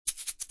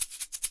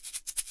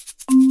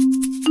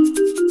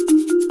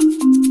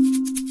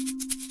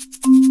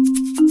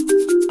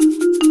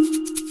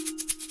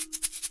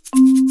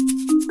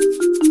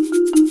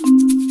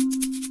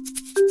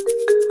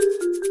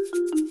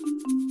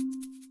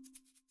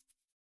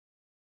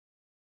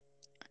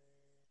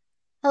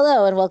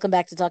Hello and welcome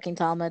back to Talking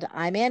Talmud.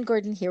 I'm Ann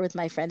Gordon here with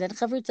my friend and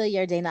chavruta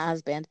Yardena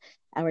Osband.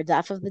 Our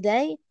daf of the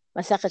day,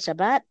 Masachet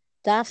Shabbat,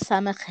 daf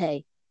Samach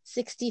Hey,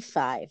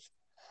 65.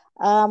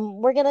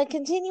 We're going to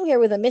continue here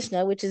with a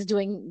Mishnah, which is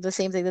doing the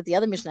same thing that the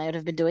other Mishnah would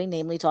have been doing,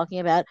 namely talking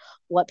about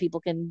what people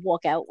can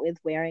walk out with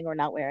wearing or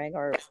not wearing,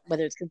 or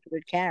whether it's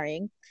considered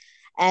carrying.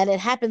 And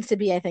it happens to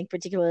be, I think,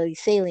 particularly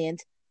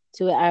salient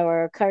to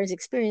our current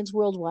experience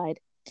worldwide.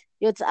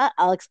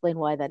 I'll explain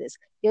why that is.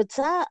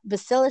 יוצא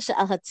בסלע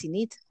שעל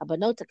הצינית,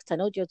 הבנות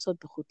הקטנות יוצאות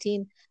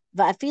בחוטין,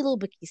 ואפילו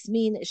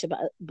בקסמין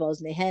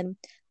שבאוזניהן,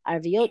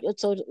 ערביות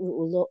יוצאות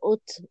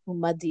רעולות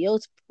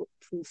ומדיות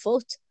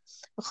פרופות,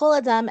 וכל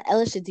אדם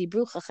אלה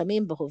שדיברו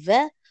חכמים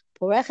בהווה,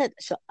 פורחת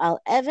על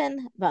אבן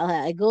ועל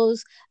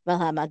האגוז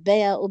ועל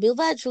המטבע,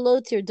 ובלבד שלא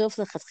תרדוף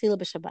לכתחילה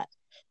בשבת.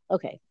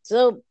 Okay,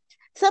 so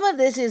some of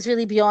this is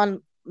really beyond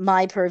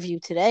my purview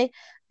today,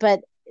 but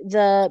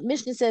the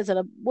Mishnah says that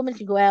a woman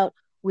can go out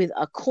with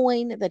a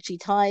coin that she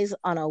ties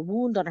on a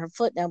wound on her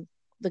foot. Now,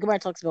 the Gemara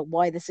talks about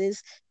why this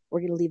is. We're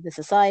going to leave this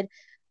aside.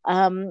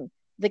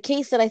 The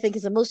case that I think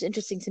is the most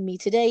interesting to me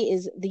today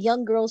is the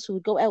young girls who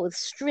would go out with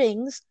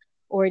strings,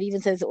 or it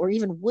even says, or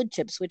even wood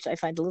chips, which I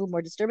find a little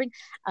more disturbing,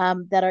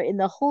 that are in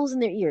the holes in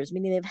their ears,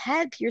 meaning they've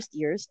had pierced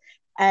ears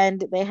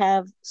and they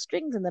have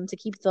strings in them to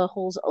keep the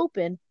holes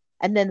open,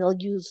 and then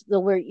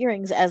they'll wear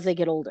earrings as they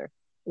get older,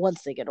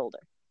 once they get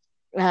older.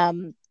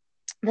 Then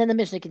the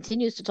Mishnah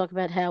continues to talk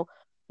about how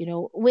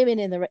women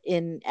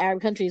in Arab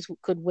countries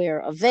could wear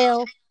a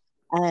veil,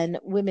 and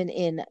women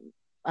in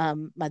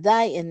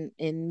Madai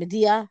in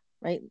Medea,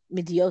 right?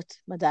 Midiot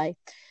Madai.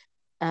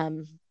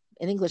 In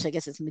English, I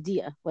guess it's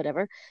Medea,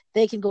 whatever.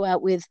 They can go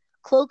out with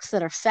cloaks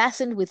that are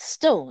fastened with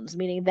stones,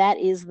 meaning that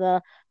is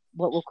what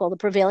we'll call the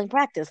prevailing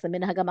practice, the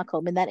minhag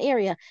hamakom in that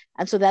area,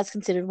 and so that's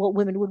considered what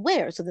women would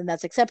wear. So then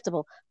that's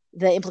acceptable.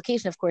 The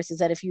implication, of course, is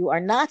that if you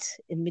are not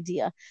in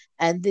Medea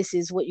and this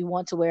is what you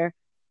want to wear,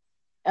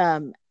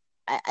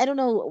 I don't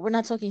know. We're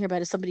not talking here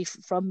about if somebody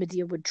from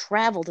Medea would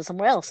travel to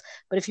somewhere else,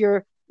 but if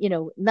you're,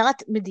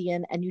 not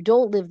Median and you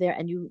don't live there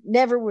and you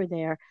never were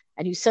there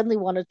and you suddenly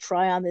want to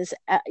try on this,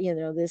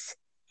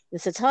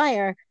 this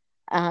attire,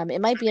 it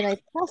might be a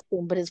nice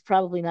costume, but it's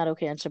probably not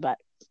okay on Shabbat.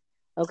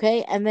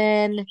 Okay, and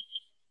then,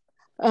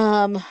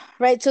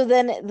 right. So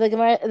then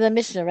the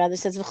Mishnah rather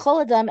says,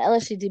 "V'chol adam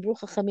elashi dibru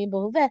chachamim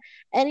bohoveh."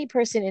 Any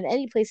person in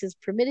any place is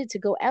permitted to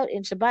go out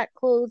in Shabbat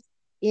clothes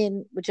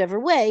in whichever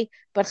way,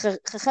 but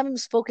Chachamim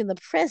spoke in the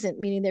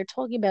present, meaning they're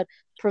talking about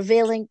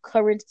prevailing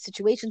current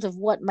situations of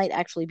what might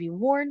actually be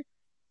worn.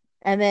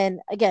 And then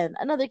again,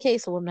 another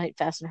case, a woman might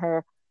fasten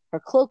her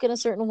cloak in a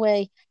certain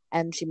way,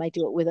 and she might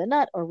do it with a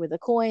nut or with a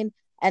coin,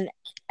 and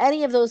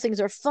any of those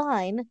things are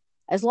fine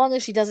as long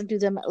as she doesn't do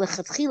them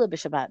lechatchila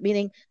b'Shabbat.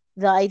 Meaning,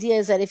 the idea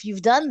is that if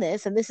you've done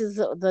this and this is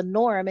the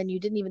norm and you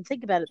didn't even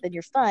think about it, then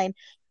you're fine.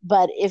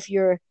 But if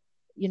you're,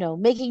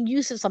 making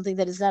use of something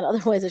that is not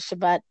otherwise a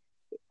Shabbat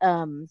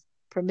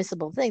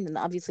permissible thing, then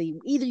obviously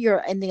either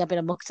you're ending up in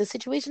a muktzah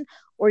situation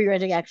or you're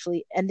ending up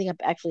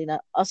in a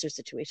usher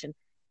situation,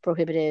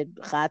 prohibited,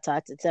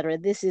 chatat, etc.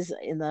 This is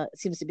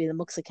seems to be the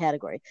muktzah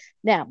category.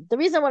 Now, the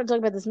reason I want to talk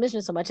about this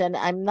Mishnah so much, and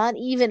I'm not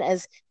even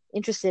as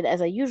interested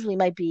as I usually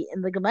might be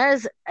in the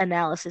Gemara's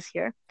analysis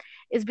here,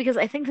 is because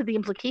I think that the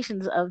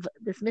implications of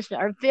this Mishnah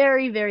are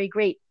very, very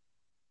great,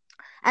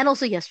 and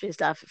also yesterday's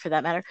stuff for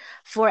that matter,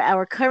 for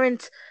our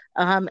current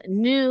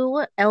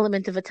new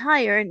element of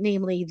attire,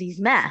 namely these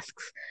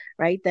masks,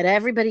 right? That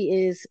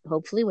everybody is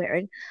hopefully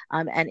wearing,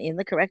 and in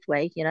the correct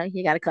way.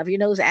 You got to cover your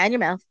nose and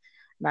your mouth,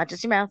 not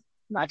just your mouth,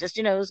 not just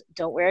your nose.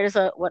 Don't wear it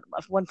as what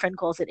one friend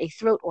calls it, a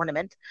throat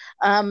ornament,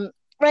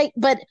 right?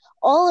 But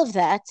all of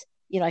that,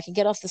 I can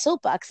get off the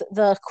soapbox.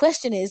 The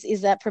question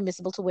is that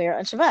permissible to wear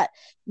on Shabbat?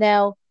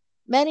 Now,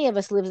 many of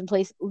us live in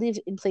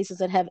places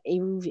that have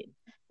eruvin.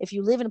 If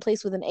you live in a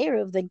place with an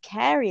eruv, then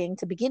carrying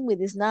to begin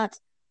with is not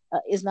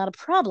a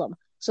problem.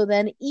 So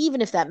then, even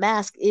if that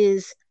mask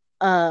is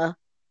an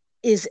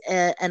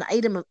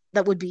item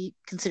that would be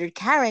considered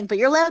carrying, but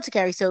you're allowed to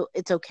carry, so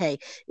it's okay.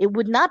 It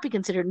would not be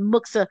considered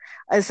muksa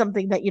as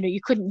something that you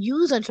couldn't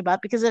use on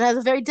Shabbat because it has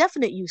a very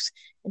definite use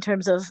in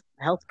terms of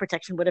health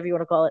protection, whatever you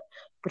want to call it,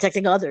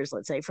 protecting others,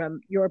 let's say,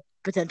 from your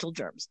potential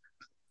germs.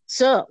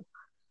 So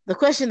the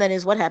question then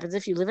is, what happens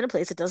if you live in a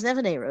place that doesn't have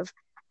an eruv?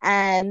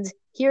 And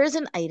here is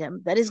an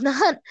item that is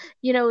not,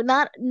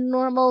 not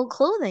normal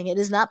clothing. It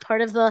is not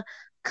part of the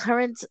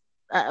current,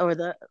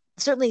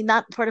 certainly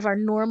not part of our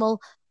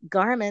normal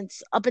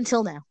garments up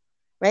until now,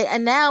 right?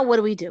 And now what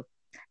do we do?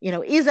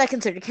 Is that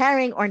considered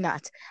carrying or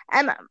not?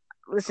 And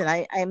listen,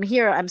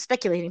 I'm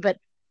speculating, but,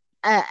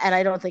 and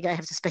I don't think I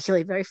have to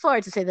speculate very far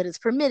to say that it's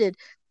permitted,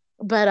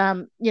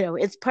 but,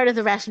 it's part of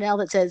the rationale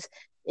that says,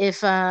 if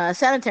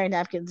sanitary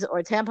napkins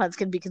or tampons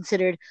can be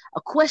considered a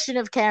question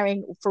of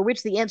carrying, for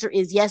which the answer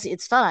is yes,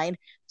 it's fine.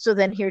 So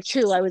then here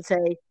too, I would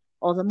say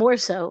all the more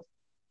so,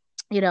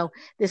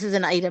 this is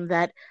an item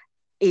that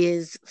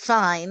is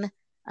fine,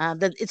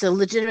 that it's a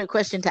legitimate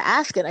question to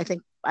ask. And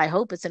I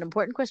hope it's an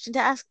important question to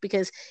ask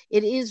because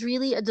it is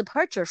really a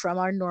departure from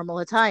our normal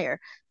attire.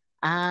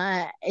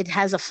 It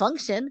has a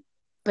function.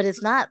 but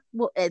it's not,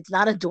 well, it's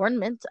not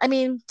adornment. I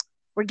mean,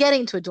 we're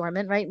getting to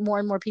adornment, right? More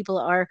and more people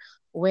are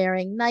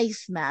wearing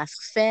nice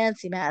masks,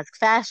 fancy masks,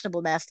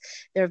 fashionable masks.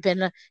 There have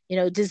been,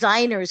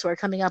 designers who are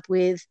coming up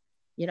with,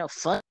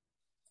 fun,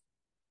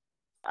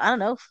 I don't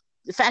know,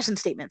 fashion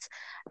statements.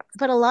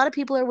 But a lot of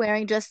people are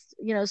wearing just,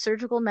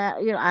 surgical mask,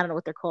 I don't know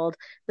what they're called,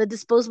 the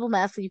disposable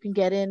masks that you can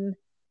get in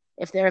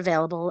if they're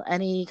available,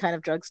 any kind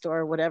of drugstore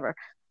or whatever.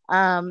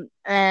 And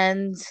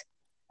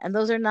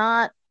those are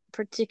not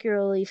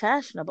particularly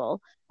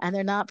fashionable, and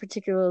they're not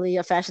particularly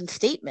a fashion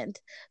statement.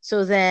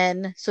 So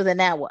then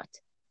now what?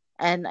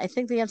 And I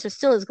think the answer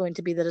still is going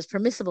to be that it's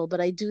permissible, but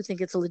I do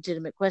think it's a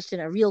legitimate question,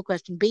 a real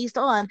question based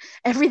on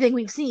everything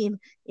we've seen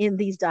in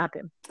these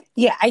dapim.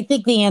 Yeah, I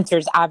think the answer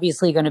is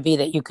obviously going to be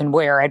that you can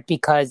wear it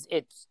because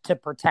it's to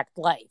protect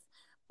life.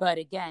 But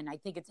again, I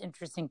think it's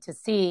interesting to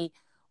see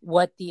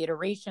what the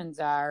iterations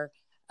are,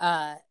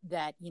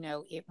 that,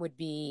 it would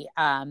be,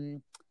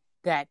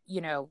 that,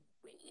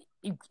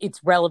 it's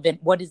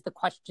relevant. What is the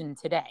question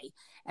today?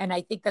 And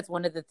I think that's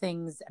one of the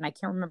things, and I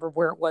can't remember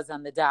where it was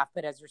on the daf,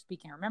 but as you're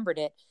speaking, I remembered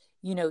it,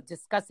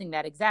 discussing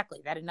that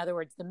exactly. That, in other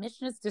words, the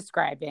Mishnah is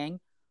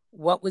describing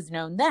what was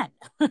known then.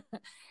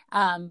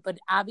 But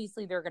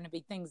obviously there are going to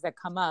be things that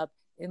come up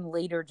in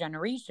later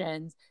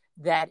generations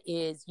that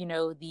is,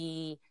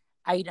 the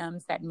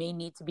items that may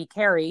need to be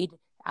carried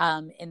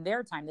in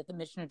their time that the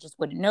Mishnah just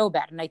wouldn't know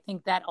about. And I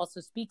think that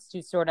also speaks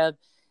to sort of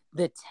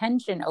the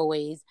tension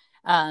always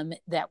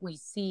that we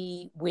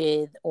see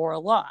with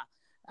oral law,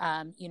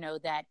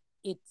 that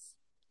it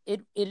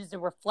is a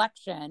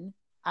reflection.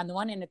 On the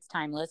one hand, it's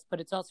timeless, but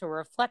it's also a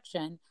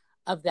reflection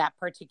of that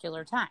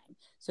particular time.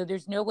 So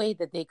there's no way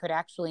that they could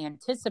actually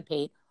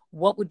anticipate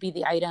what would be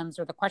the items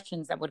or the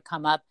questions that would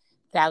come up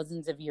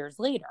thousands of years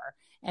later.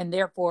 And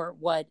therefore,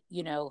 what,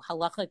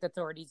 halachic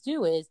authorities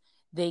do is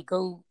they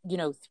go,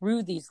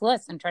 through these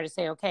lists and try to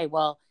say, okay,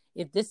 well,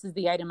 if this is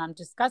the item I'm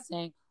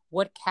discussing,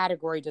 what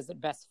category does it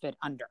best fit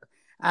under?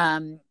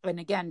 And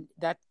again,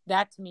 that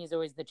to me is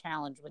always the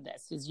challenge with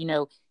this is,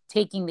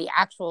 taking the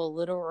actual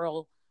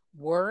literal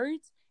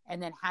words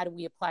and then how do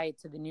we apply it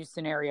to the new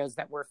scenarios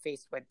that we're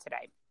faced with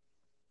today?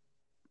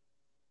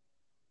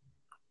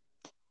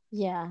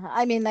 Yeah,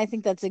 I mean, I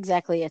think that's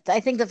exactly it.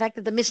 I think the fact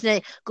that the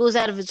Mishnah goes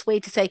out of its way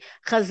to say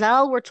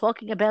Chazal were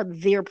talking about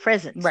their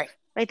presence, Right.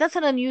 right? That's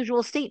an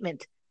unusual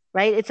statement,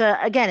 right?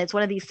 It's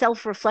one of these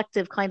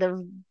self-reflective kind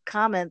of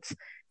comments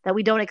that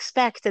we don't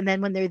expect, and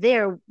then when they're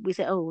there, we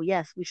say, "Oh,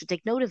 yes, we should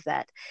take note of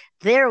that."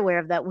 They're aware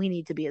of that. We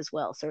need to be as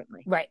well,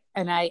 certainly. Right.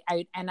 And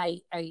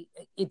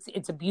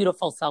it's a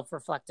beautiful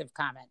self-reflective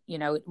comment.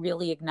 It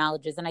really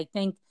acknowledges, and I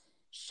think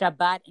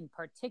Shabbat in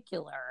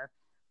particular,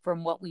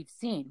 from what we've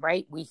seen,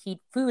 right? We heat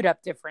food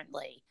up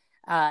differently.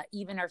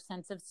 Even our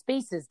sense of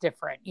space is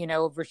different,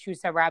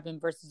 Rishus HaRabim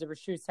versus a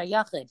Rishus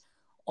HaYachid.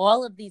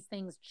 All of these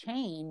things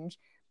change,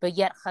 but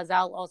yet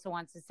Chazal also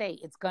wants to say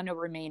it's going to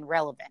remain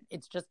relevant.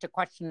 It's just a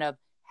question of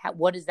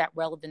what is that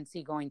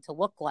relevancy going to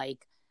look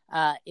like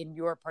in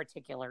your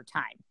particular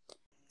time.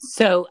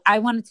 So I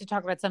wanted to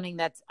talk about something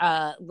that's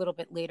a little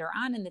bit later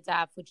on in the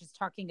daf, which is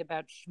talking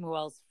about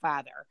Shmuel's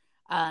father.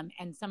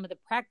 And some of the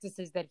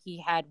practices that he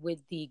had with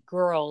the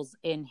girls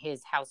in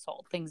his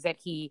household, things that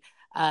he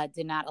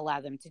did not allow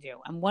them to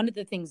do. And one of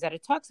the things that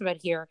it talks about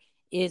here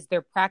is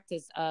their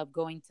practice of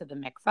going to the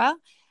mikvah.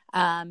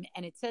 And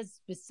it says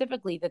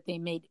specifically that they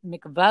made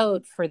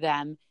mikvahot for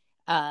them,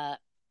 a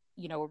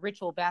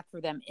ritual bath for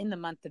them in the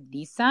month of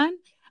Nisan.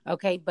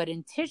 Okay. But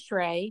in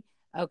Tishrei,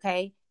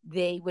 okay,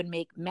 they would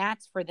make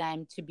mats for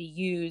them to be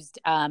used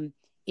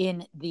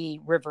in the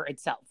river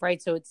itself.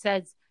 Right. So it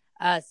says,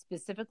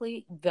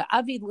 specifically, the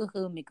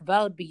avidluhu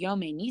mikvahot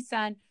biyome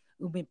Nisan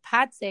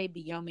umipatse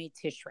biyome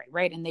Tishrei,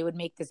 right? And they would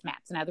make this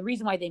mats. Now, the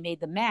reason why they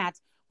made the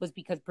mats was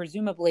because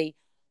presumably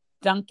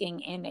dunking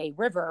in a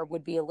river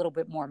would be a little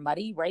bit more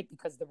muddy, right?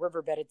 Because the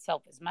riverbed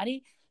itself is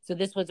muddy. So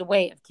this was a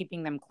way of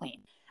keeping them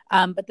clean.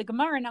 But the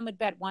Gemara in Amud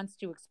Bet wants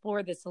to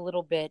explore this a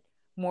little bit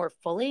more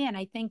fully. And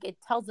I think it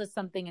tells us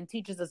something and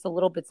teaches us a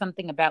little bit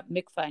something about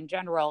mikvah in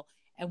general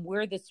and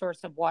where the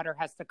source of water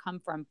has to come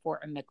from for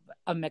a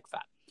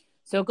mikvah.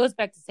 So it goes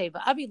back to say,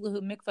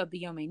 "Va'aviluhu mikvah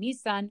biyome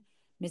Nisan,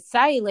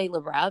 misayile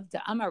l'Rav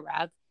da'amar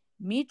Rav,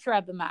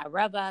 mitra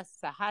b'ma'arava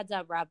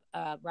sahada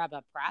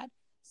Rabba Prat,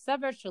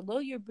 savar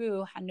shelo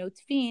yirbu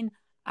hanotfin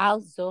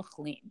al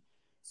zochlim."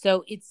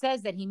 So it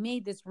says that he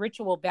made this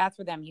ritual bath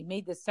for them. He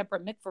made this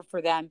separate mikvah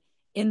for them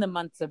in the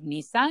months of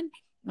Nisan.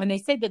 And they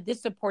say that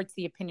this supports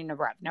the opinion of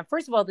Rav. Now,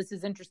 first of all, this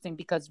is interesting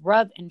because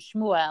Rav and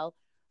Shmuel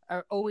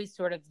are always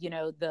sort of,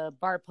 the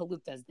bar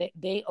palutas.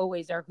 They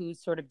always are who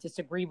sort of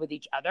disagree with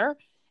each other.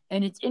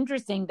 And it's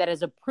interesting that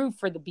as a proof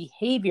for the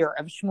behavior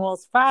of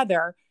Shmuel's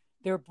father,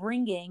 they're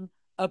bringing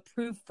a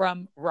proof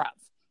from Rav.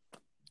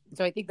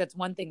 So I think that's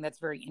one thing that's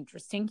very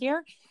interesting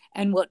here.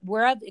 And what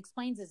Rav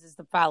explains is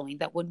the following,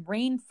 that when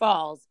rain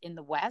falls in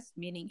the west,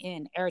 meaning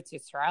in Eretz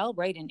Yisrael,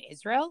 right, in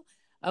Israel,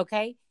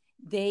 okay,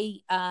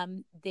 they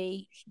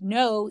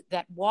know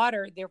that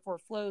water therefore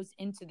flows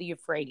into the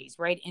Euphrates,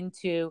 right,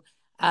 into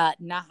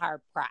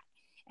Nahar Prat.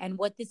 And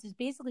what this is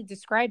basically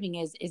describing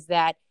is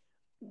that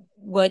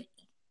what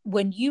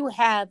when you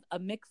have a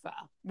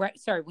mikvah, right?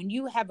 Sorry, when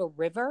you have a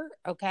river,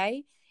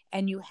 okay,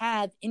 and you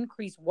have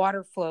increased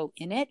water flow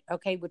in it,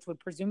 okay, which would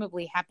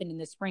presumably happen in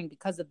the spring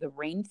because of the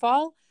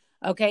rainfall,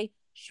 okay.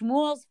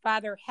 Shmuel's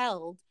father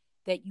held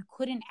that you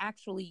couldn't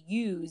actually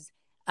use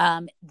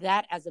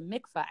that as a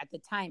mikvah at the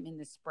time in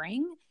the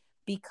spring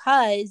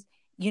because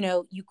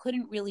you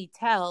couldn't really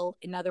tell.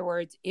 In other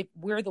words, if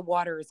where the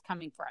water is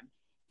coming from,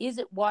 is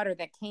it water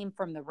that came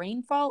from the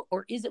rainfall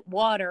or is it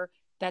water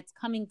that's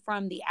coming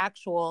from the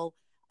actual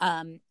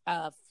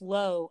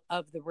flow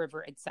of the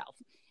river itself.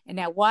 And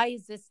now, why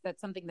is this? That's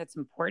something that's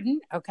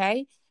important,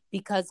 okay?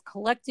 Because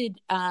collected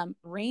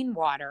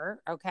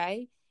rainwater,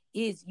 okay,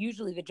 is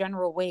usually the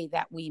general way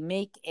that we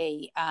make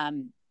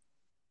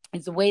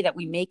is the way that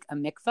we make a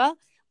mikvah.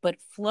 But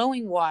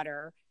flowing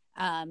water,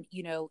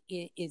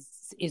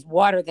 is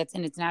water that's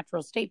in its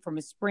natural state from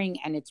a spring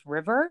and its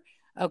river,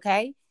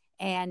 okay?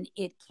 And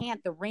it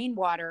can't. The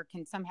rainwater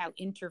can somehow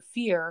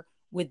interfere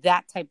with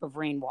that type of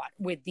rainwater,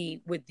 with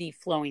the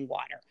flowing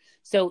water.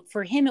 So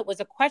for him, it was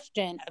a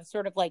question of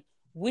sort of like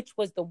which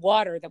was the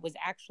water that was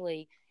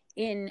actually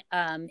in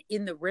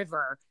the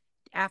river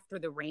after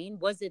the rain.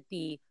 Was it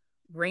the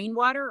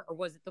rainwater or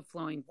was it the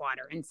flowing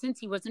water? And since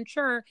he wasn't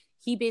sure,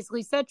 he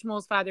basically said to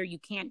Shmuel's father, you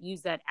can't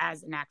use that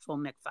as an actual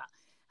mikvah.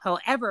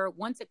 However,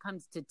 once it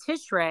comes to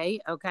Tishrei,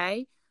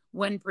 okay,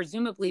 when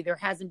presumably there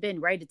hasn't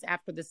been, right, it's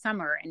after the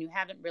summer and you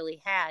haven't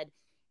really had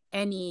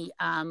any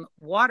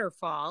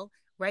waterfall,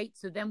 right?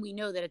 So then we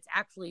know that it's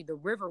actually the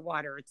river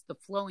water, it's the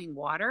flowing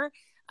water,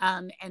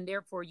 and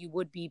therefore you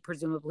would be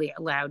presumably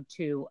allowed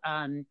to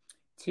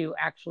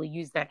actually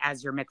use that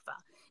as your mikvah.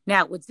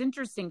 Now, what's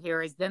interesting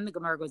here is then the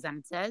Gemara goes on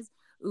and says,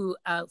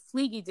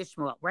 Fligi de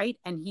Shmuel, right?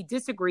 And he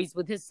disagrees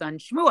with his son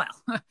Shmuel.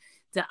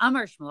 To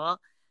Amar Shmuel,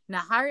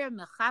 Nahara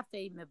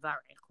mechafe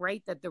mevarech,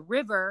 right? That the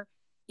river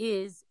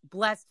is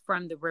blessed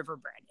from the river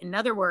bread. In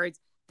other words,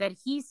 that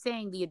he's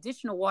saying the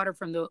additional water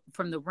from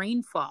the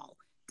rainfall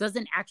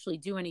doesn't actually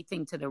do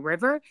anything to the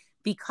river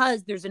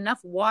because there's enough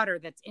water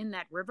that's in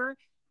that river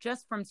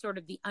just from sort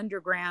of the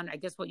underground, I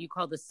guess what you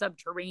call the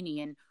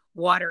subterranean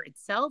water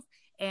itself.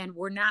 And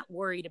we're not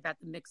worried about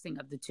the mixing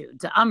of the two.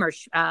 To Amr,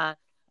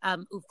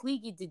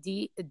 ufligi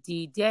de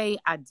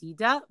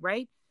adida,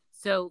 right?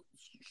 So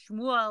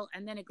Shmuel,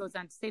 and then it goes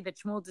on to say that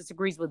Shmuel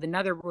disagrees with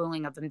another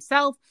ruling of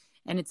himself.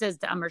 And it says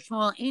to Amr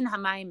Shmuel, in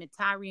hamayim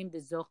mitarim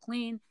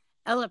bezochlin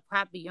ela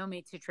prat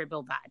biyome titre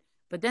bilvad.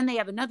 But then they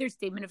have another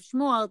statement of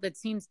Shmuel that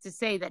seems to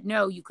say that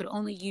no, you could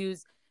only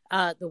use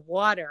the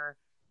water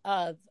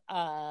of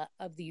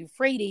the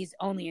Euphrates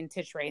only in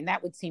Tishrei, and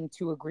that would seem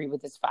to agree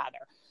with his father.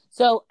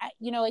 So,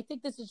 I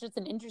think this is just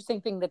an interesting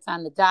thing that's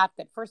on the dot,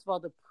 that first of all,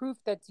 the proof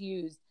that's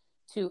used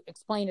to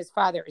explain his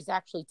father is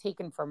actually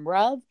taken from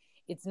Rav.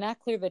 It's not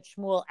clear that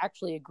Shmuel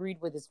actually agreed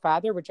with his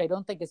father, which I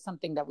don't think is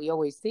something that we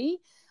always see.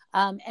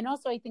 And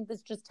also, I think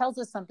this just tells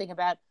us something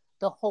about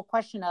the whole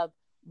question of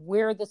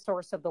where the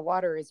source of the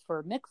water is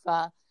for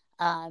mikvah.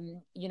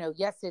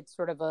 Yes, it's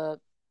sort of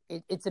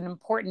it's an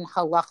important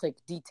halachic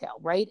detail,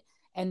 right?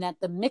 And that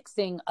the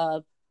mixing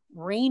of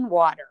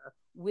rainwater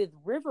with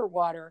river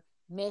water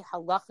may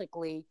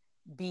halachically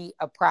be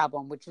a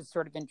problem, which is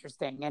sort of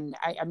interesting. And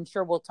I'm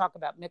sure we'll talk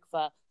about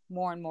mikvah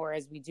more and more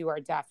as we do our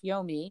daf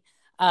yomi.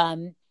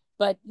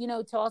 But,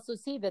 to also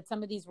see that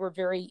some of these were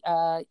very,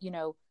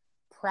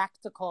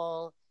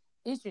 practical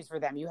issues for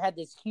them. You had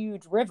this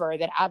huge river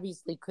that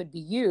obviously could be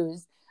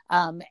used,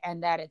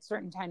 and that at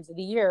certain times of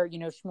the year,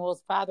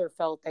 Shmuel's father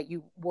felt that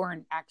you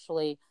weren't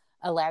actually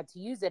allowed to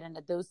use it. And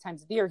at those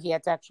times of the year, he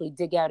had to actually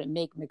dig out and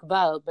make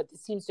mikvah. But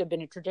this seems to have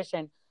been a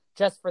tradition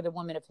just for the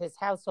women of his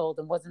household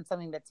and wasn't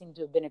something that seemed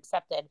to have been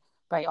accepted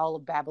by all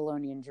of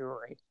Babylonian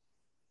Jewry.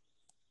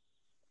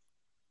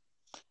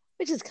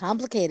 Which is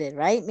complicated,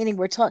 right? Meaning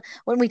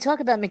when we talk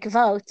about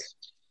mikvot,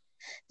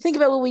 think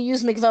about what we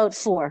use mikvot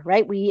for,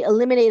 right? We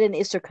eliminate an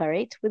Isser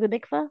Karet with a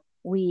mikvah.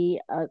 We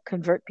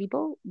convert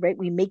people, right?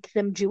 We make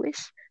them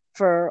Jewish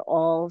for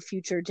all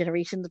future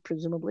generations,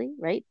 presumably,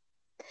 right?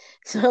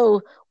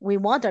 So we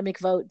want our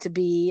mikvot to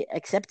be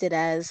accepted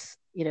as,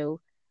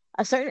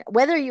 a certain,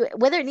 whether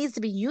it needs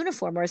to be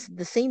uniform or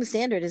the same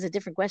standard is a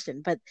different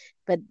question. But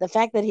the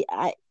fact that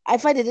I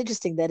find it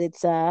interesting that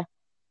it's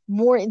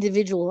more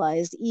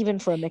individualized even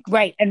for a mikvah.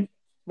 Right. And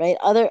right.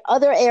 Other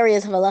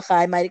areas of halacha,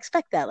 I might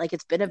expect that. Like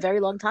it's been a very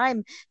long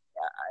time,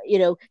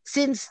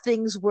 since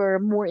things were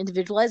more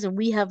individualized and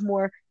we have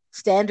more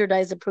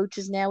standardized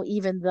approaches now,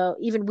 even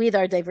with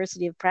our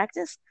diversity of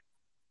practice.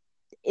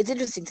 It's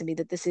interesting to me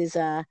that this is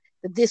that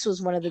this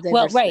was one of the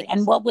diverse right. things.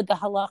 And what would the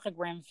halachic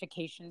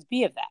ramifications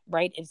be of that,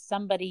 right? If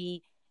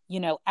somebody,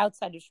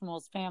 outside of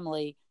Shmuel's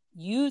family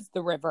used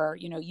the river,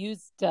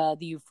 used the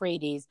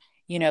Euphrates,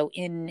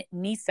 in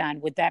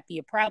Nisan, would that be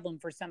a problem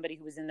for somebody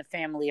who was in the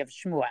family of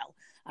Shmuel?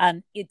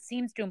 It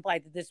seems to imply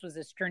that this was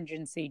a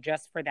stringency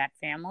just for that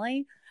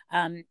family.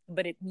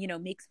 But it,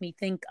 makes me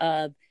think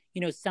of,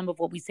 some of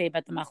what we say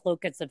about the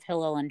machlokets of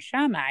Hillel and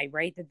Shammai,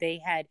 right? That they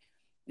had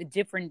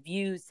different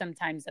views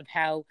sometimes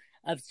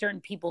of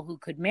certain people who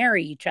could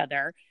marry each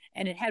other.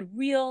 And it had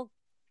real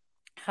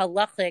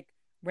halachic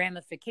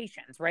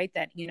ramifications, right?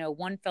 That,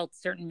 one felt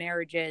certain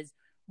marriages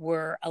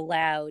were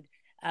allowed,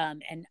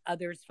 and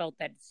others felt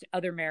that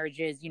other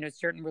marriages,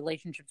 certain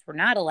relationships were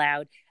not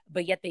allowed,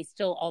 but yet they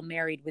still all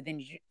married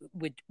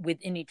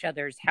within each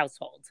other's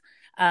households,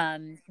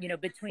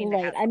 between the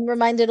Right. households. I'm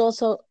reminded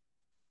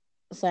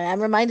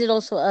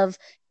also of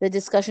the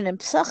discussion in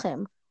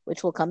Psachim,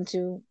 which we'll come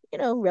to,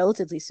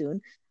 relatively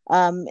soon,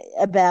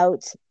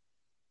 about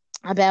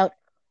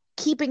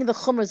keeping the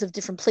chumras of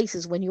different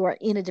places when you are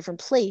in a different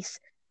place,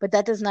 but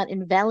that does not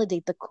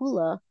invalidate the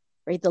kula,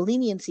 right? The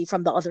leniency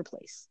from the other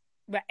place.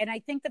 Right. And I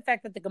think the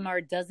fact that the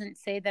Gemara doesn't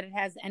say that it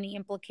has any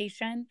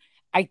implication,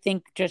 I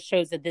think just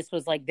shows that this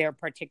was like their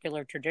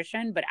particular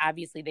tradition. But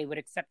obviously, they would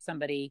accept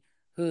somebody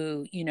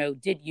who,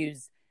 did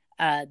use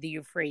the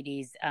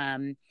Euphrates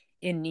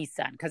in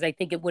Nisan, because I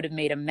think it would have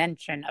made a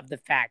mention of the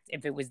fact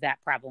if it was that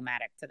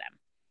problematic to them.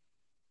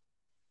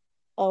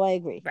 Oh, I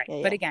agree. Right.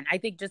 Yeah, but again, I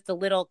think just a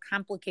little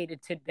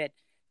complicated tidbit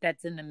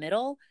that's in the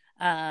middle,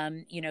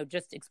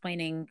 just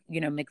explaining,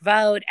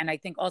 mikvot. And I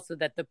think also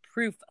that the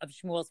proof of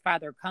Shmuel's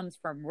father comes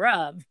from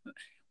Rav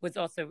was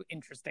also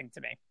interesting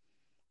to me.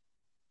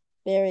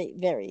 Very,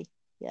 very.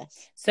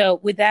 Yes. So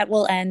with that,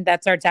 we'll end.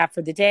 That's our daf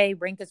for the day.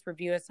 Rank us,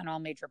 review us on all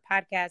major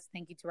podcasts.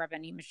 Thank you to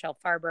Rabbanit Michelle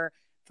Farber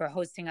for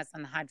hosting us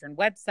on the Hadran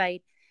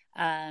website.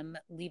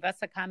 Leave us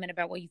a comment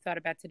about what you thought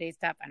about today's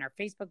daf on our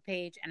Facebook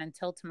page. And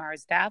until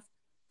tomorrow's daf,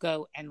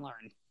 go and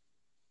learn.